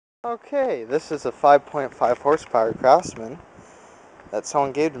Okay, this is a 5.5 horsepower Craftsman that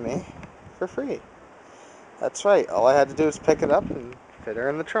someone gave to me for free. That's right, all I had to do was pick it up and fit her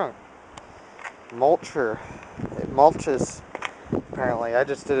in the trunk. Mulcher. It mulches, apparently. I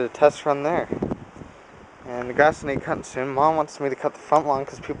just did a test run there. And the grass will need cutting soon. Mom wants me to cut the front lawn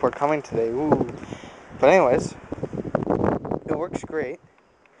because people are coming today. Ooh. But anyways, it works great.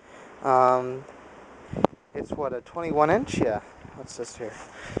 It's what, a 21-inch? Yeah. What's this here?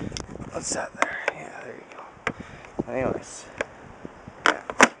 What's that there? Yeah, there you go. Anyways. Yeah.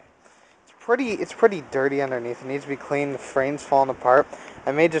 It's pretty dirty underneath. It needs to be cleaned. The frame's falling apart.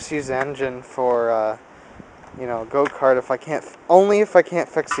 I may just use the engine for, go-kart only if I can't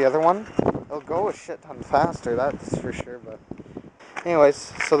fix the other one. It'll go a shit ton faster, that's for sure, but...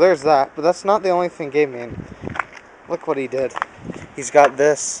 Anyways, so there's that. But that's not the only thing he gave me. And look what he did. He's got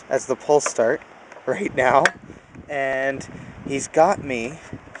this as the pull start right now. And he's got me,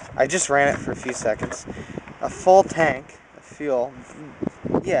 I just ran it for a few seconds, a full tank of fuel.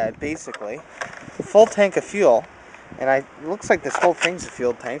 Yeah, basically. Full tank of fuel. And it looks like this whole thing's a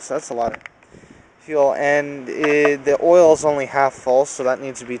fuel tank, so that's a lot of fuel. And the oil's only half full, so that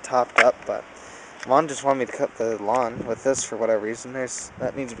needs to be topped up. But Mom just wanted me to cut the lawn with this for whatever reason.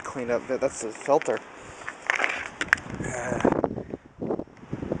 That needs to be cleaned up a bit. That's the filter.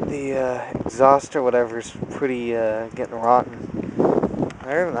 The exhaust or whatever is pretty getting rotten.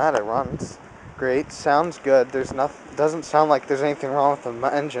 Other than that, it runs great. Sounds good. Doesn't sound like there's anything wrong with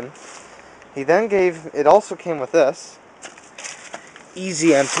the engine. He then it also came with this.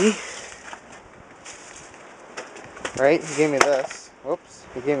 Easy empty. Right? He gave me this. Whoops.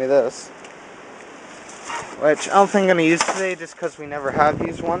 He gave me this. Which I don't think I'm going to use today just because we never have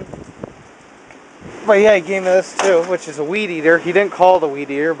used one. But yeah, he gave me this too, which is a weed eater. He didn't call it a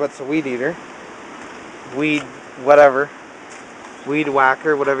weed eater, but it's a weed eater. Weed, whatever. Weed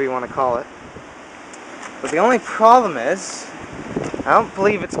whacker, whatever you want to call it. But the only problem is, I don't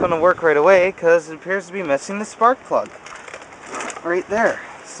believe it's going to work right away because it appears to be missing the spark plug. Right there.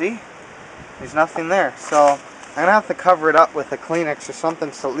 See? There's nothing there. So I'm going to have to cover it up with a Kleenex or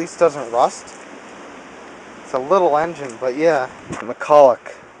something so at least it doesn't rust. It's a little engine, but yeah.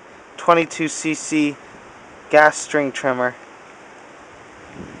 McCulloch 22cc gas string trimmer.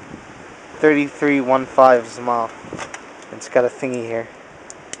 3315 is the mile. It's got a thingy here.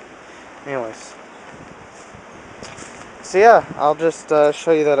 Anyways. So yeah, I'll just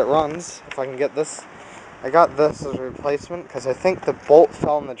show you that it runs, if I can get this. I got this as a replacement, because I think the bolt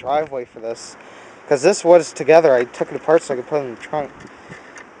fell in the driveway for this. Because this was together, I took it apart so I could put it in the trunk.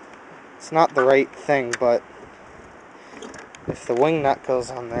 It's not the right thing, but if the wing nut goes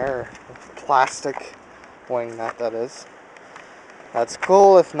on there, or plastic wing nut that is, that's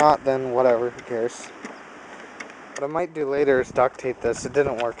cool. If not, then whatever, who cares. What I might do later is duct tape this. It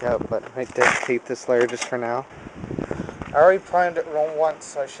didn't work out, but I might duct tape this layer just for now. I already primed it wrong once,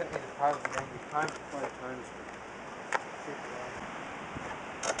 so I shouldn't need to prime it again. We primed it 5 times.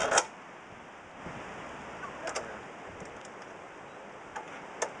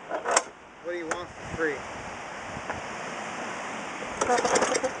 What do you want for free?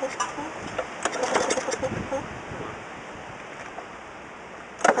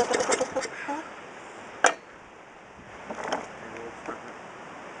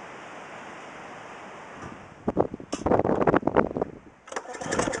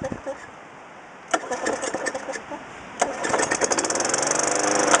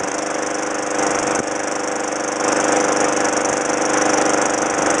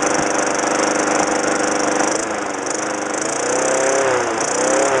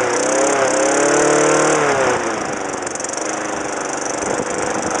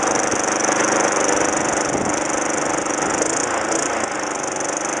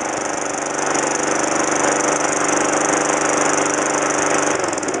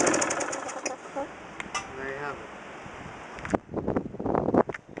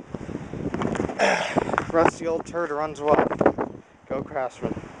 Rusty old turd runs well. Go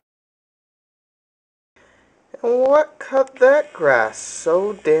Craftsman. And what cut that grass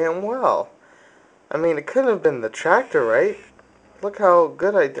so damn well? I mean, it couldn't have been the tractor, right? Look how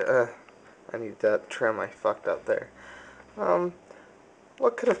good I did. I need that trim I fucked up there.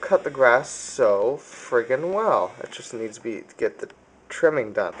 What could have cut the grass so friggin' well? It just needs to get the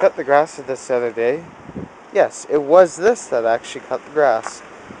trimming done. Cut the grass with this the other day. Yes, it was this that actually cut the grass.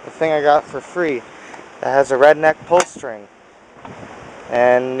 The thing I got for free. It has a redneck pull string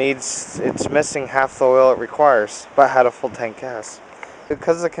and it's missing half the oil it requires, but had a full tank gas.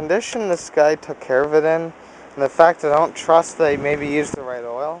 Because of the condition this guy took care of it in, and the fact that I don't trust they maybe used the right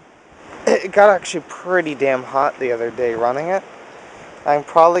oil, it got actually pretty damn hot the other day running it. I'm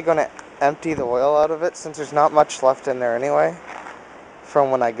probably going to empty the oil out of it since there's not much left in there anyway from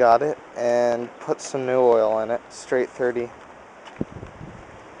when I got it, and put some new oil in it, straight 30.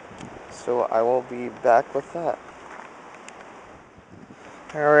 So I will be back with that.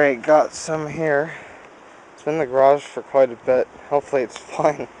 Alright, got some here. It's been in the garage for quite a bit. Hopefully it's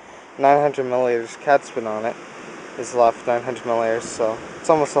fine. 900 milliliters. Cat's been on it. Is left 900 milliliters, so it's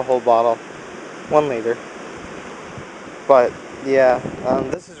almost a whole bottle. 1 liter. But yeah,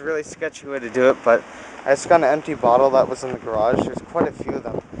 this is a really sketchy way to do it, but I just got an empty bottle that was in the garage. There's quite a few of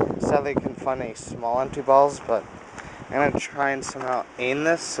them. Sadly, I couldn't find any small empty bottles, but I'm going to try and somehow aim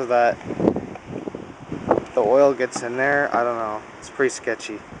this so that the oil gets in there. I don't know. It's pretty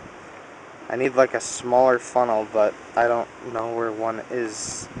sketchy. I need like a smaller funnel, but I don't know where one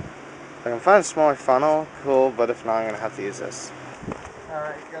is. If I can find a smaller funnel, cool, but if not, I'm going to have to use this.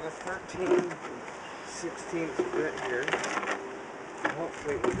 Alright, got a 13/16 bit here.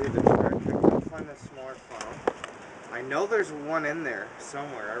 Hopefully it will do the trick. I can't find a smaller funnel. I know there's one in there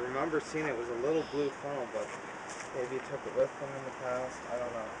somewhere. I remember seeing it was a little blue funnel, but maybe he took it with him in the past. I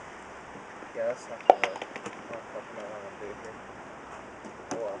don't know. Yeah, that's not gonna work. I don't fucking know what I'm gonna do here.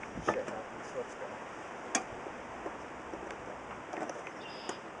 Oh well, shit happens. Let's go.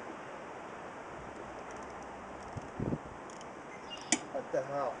 What the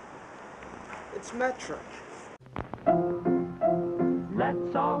hell? It's metric.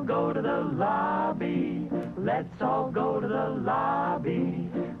 Let's all go to the lobby. Let's all go to the lobby.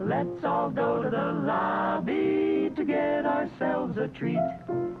 Let's all go to the lobby to get ourselves a treat.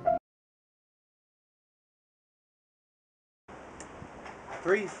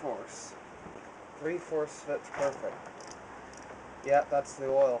 3/4. 3/4 fits perfect. Yeah, that's the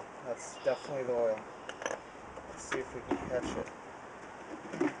oil. That's definitely the oil. Let's see if we can catch it.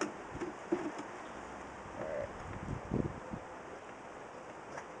 Alright.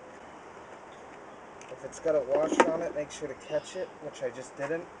 If it's got a wash on it, make sure to catch it, which I just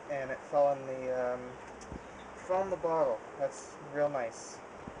didn't, and it fell in the bottle. That's real nice.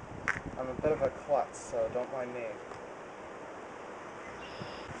 I'm a bit of a klutz, so don't mind me.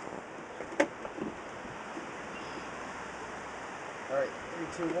 Alright,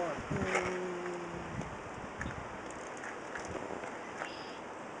 3, 2, 1.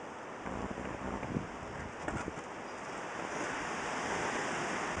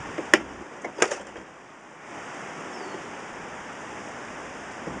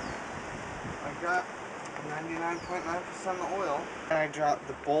 I got 99.9% of oil, and I dropped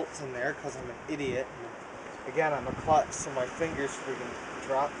the bolts in there because I'm an idiot. And again, I'm a klutz, so my fingers freaking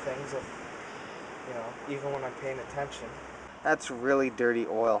drop things if, even when I'm paying attention. That's really dirty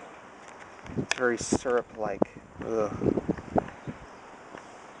oil. It's very syrup-like. Ugh.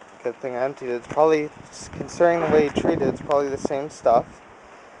 Good thing I emptied it. It's probably, considering the way he treated it, it's probably the same stuff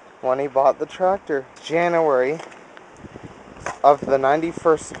when he bought the tractor. January of the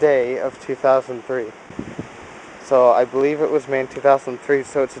 91st day of 2003. So I believe it was made in 2003,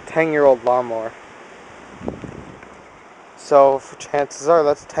 so it's a 10-year-old lawnmower. So chances are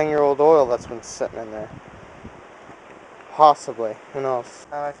that's 10-year-old oil that's been sitting in there. Possibly. Who knows?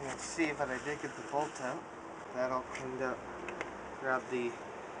 Now I can see that I did get the bolt out. That all cleaned up. Grab the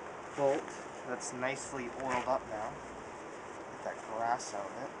bolt. That's nicely oiled up now. Get that grass out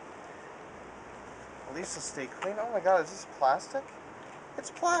of it. At least it'll stay clean. Oh my god, is this plastic?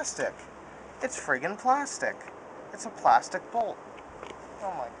 It's plastic. It's friggin' plastic. It's a plastic bolt.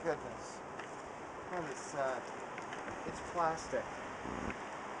 Oh my goodness. That is sad. It's plastic.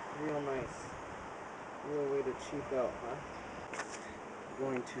 Real nice. Real way to cheap out, huh? I'm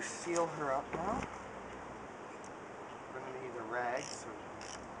going to seal her up now. We're going to need a rag so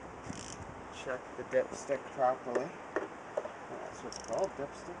check the dipstick properly. That's what it's called,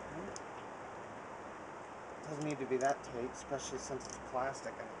 dipstick, right? Doesn't need to be that tight, especially since it's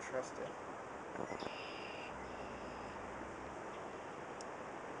plastic. I don't trust it.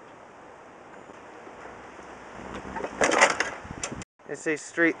 They say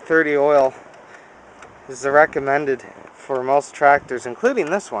straight 30 oil is the recommended for most tractors, including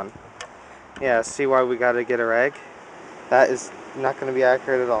this one. Yeah, see why we gotta get a rag? That is not going to be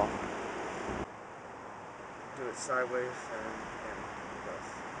accurate at all. Do it sideways and this.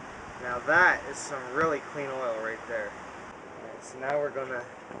 Now that is some really clean oil right there. Alright, so now we're going to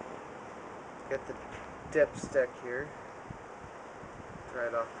get the dipstick here. Dry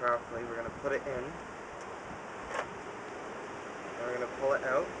it off properly. We're going to put it in. And we're going to pull it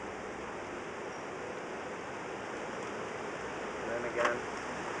out. And then again,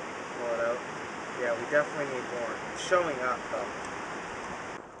 pull it out. Yeah, we definitely need more. It's showing up though.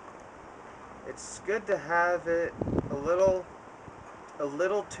 It's good to have it a little a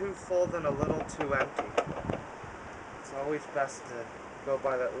little too full than a little too empty. It's always best to go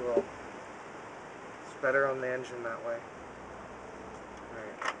by that rule. It's better on the engine that way.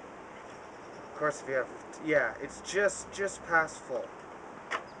 Alright. Of course, if you have, yeah, it's just past full.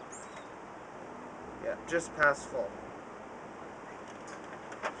 Yeah, just past full.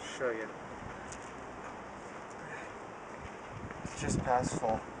 Show you. It's just past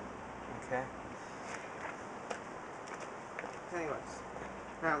full. Okay. Anyways,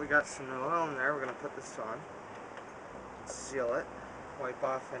 now we got some oil in there. We're gonna put this on, seal it, wipe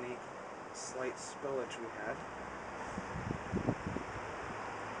off any slight spillage we had.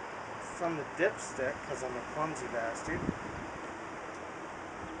 From the dipstick, because I'm a clumsy bastard.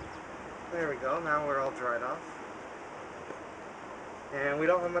 There we go, now we're all dried off. And we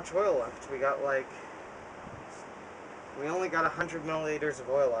don't have much oil left. We only got 100 milliliters of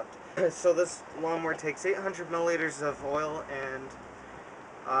oil left. So this lawnmower takes 800 milliliters of oil and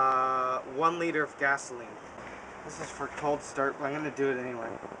 1 liter of gasoline. This is for cold start, but I'm going to do it anyway.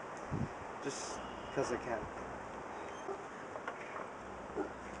 Just because I can.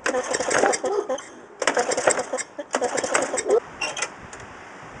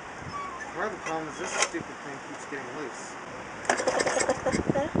 Part of the problem is this stupid thing keeps getting loose.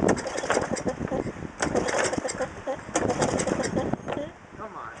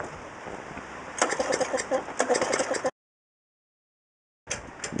 Come on.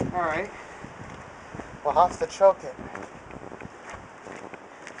 Alright. We'll have to choke it.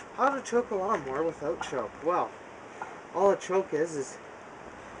 How to choke a lawnmower without choke? Well, all a choke is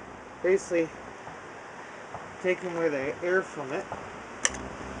basically taking away the air from it.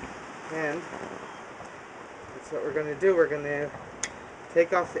 And that's what we're going to do. We're going to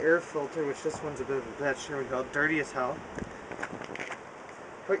take off the air filter, which this one's a bit of a bitch. Here we go, dirty as hell.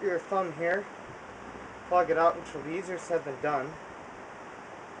 Put your thumb here, plug it out, which will be easier said than done.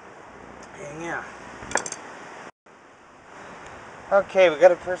 And yeah. Okay, we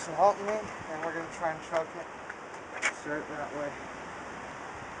got a person helping me, and we're going to try and choke it. Start that way.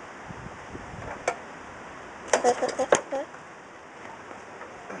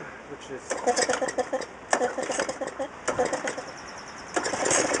 Which is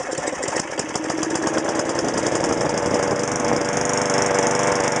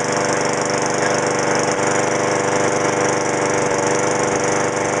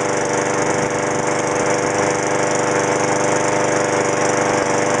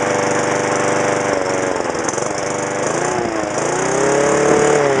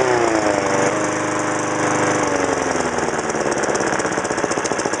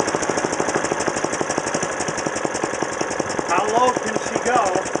how low can she go?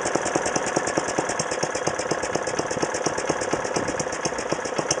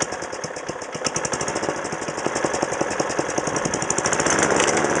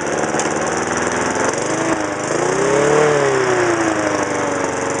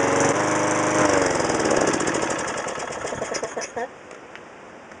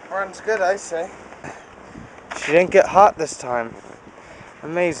 Runs good, I say. She didn't get hot this time.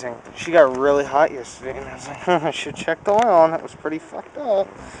 Amazing. She got really hot yesterday, and I was like, I should check the oil, and it was pretty fucked up.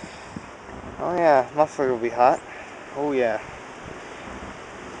 Oh yeah, muffler will be hot. Oh yeah.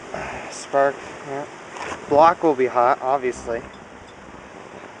 Spark, yeah. Block will be hot, obviously.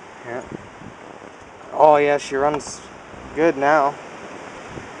 Yeah. Oh yeah, she runs good now.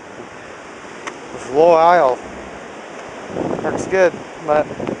 With low aisle. Works good, but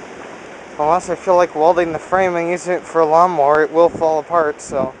unless I feel like welding the frame and using it for a lawnmower, it will fall apart,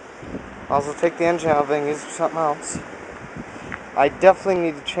 so I'll also take the engine out of it and use it for something else. I definitely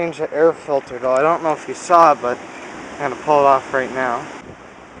need to change the air filter, though. I don't know if you saw it, but I'm going to pull it off right now.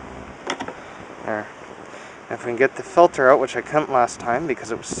 There. If we can get the filter out, which I couldn't last time because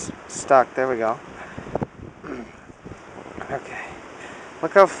it was stuck. There we go. Okay.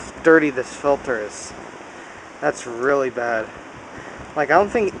 Look how dirty this filter is. That's really bad. Like, I don't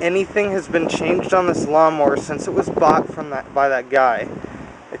think anything has been changed on this lawnmower since it was bought from by that guy,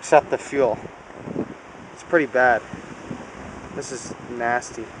 except the fuel. It's pretty bad. This is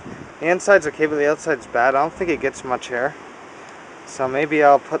nasty. The inside's okay, but the outside's bad. I don't think it gets much air. So maybe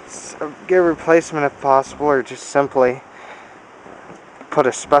I'll get a replacement if possible, or just simply put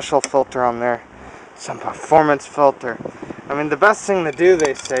a special filter on there. Some performance filter. I mean, the best thing to do,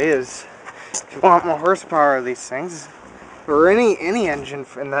 they say, is if you want more horsepower of these things, or any engine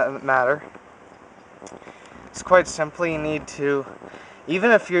in that matter, it's quite simply you need to,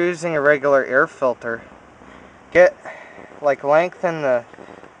 even if you're using a regular air filter, lengthen the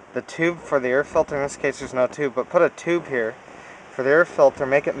tube for the air filter. In this case there's no tube, but put a tube here for the air filter,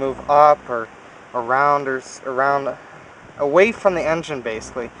 make it move up or around away from the engine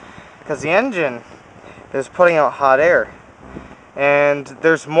basically, because the engine is putting out hot air, and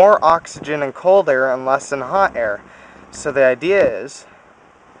there's more oxygen in cold air and less in hot air. So the idea is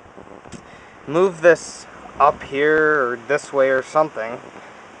move this up here or this way or something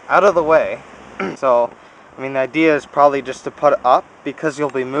out of the way. So I mean, the idea is probably just to put it up, because you'll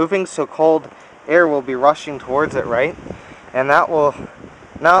be moving, so cold air will be rushing towards it, right? And that will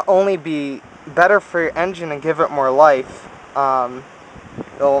not only be better for your engine and give it more life,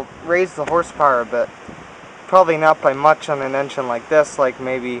 it'll raise the horsepower a bit. Probably not by much on an engine like this, like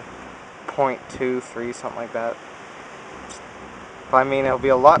maybe 0.23, something like that. But I mean, it'll be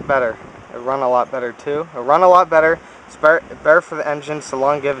a lot better. It'll run a lot better too. It'll run a lot better. It's better for the engine, so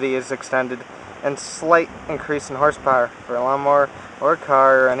longevity is extended, and slight increase in horsepower for a lawnmower or a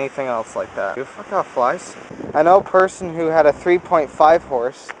car or anything else like that. Fuck off, flies. I know a person who had a 3.5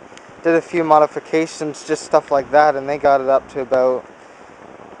 horse, did a few modifications, just stuff like that, and they got it up to about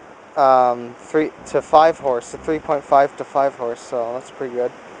 3 to 5 horse, so 3.5 to 5 horse, so that's pretty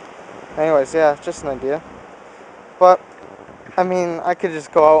good. Anyways, yeah, just an idea. But I mean, I could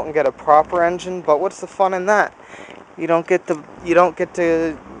just go out and get a proper engine, but what's the fun in that? You don't get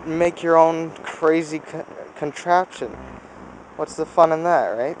to make your own crazy contraption. What's the fun in that,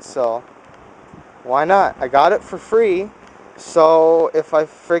 right? So why not? I got it for free, so if I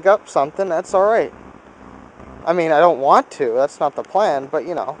frig up something, that's all right. I mean, I don't want to. That's not the plan, but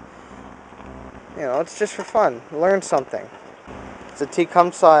you know, it's just for fun. Learn something. It's a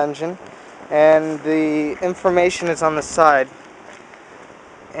Tecumseh engine, and the information is on the side.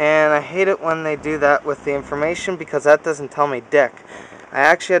 And I hate it when they do that with the information, because that doesn't tell me dick. I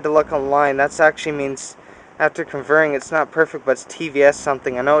actually had to look online. That actually means, after converting, it's not perfect, but it's TVS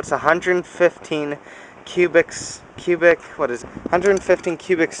something. I know it's 115 115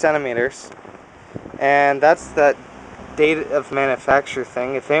 cubic centimeters. And that's that date of manufacture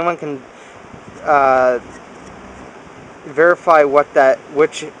thing. If anyone can verify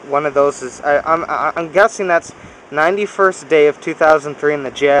which one of those is, I'm guessing that's 91st day of 2003 in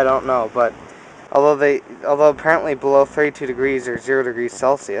the J. I don't know, but although apparently below 32 degrees or 0 degrees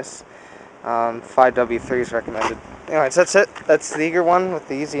Celsius, 5W3 is recommended. Anyways, that's it. That's the Eager one with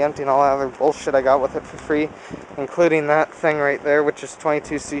the easy empty and all that other bullshit I got with it for free, including that thing right there, which is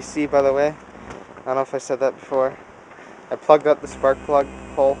 22cc, by the way. I don't know if I said that before. I plugged up the spark plug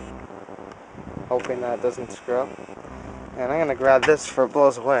hole, hoping that it doesn't screw up. And I'm gonna grab this before it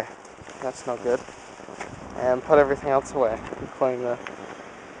blows away. That's no good. And put everything else away, including the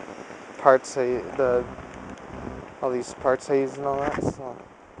parts, all these parts I use and all that. So,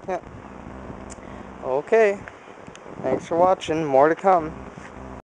 yeah. Okay. Thanks for watching. More to come.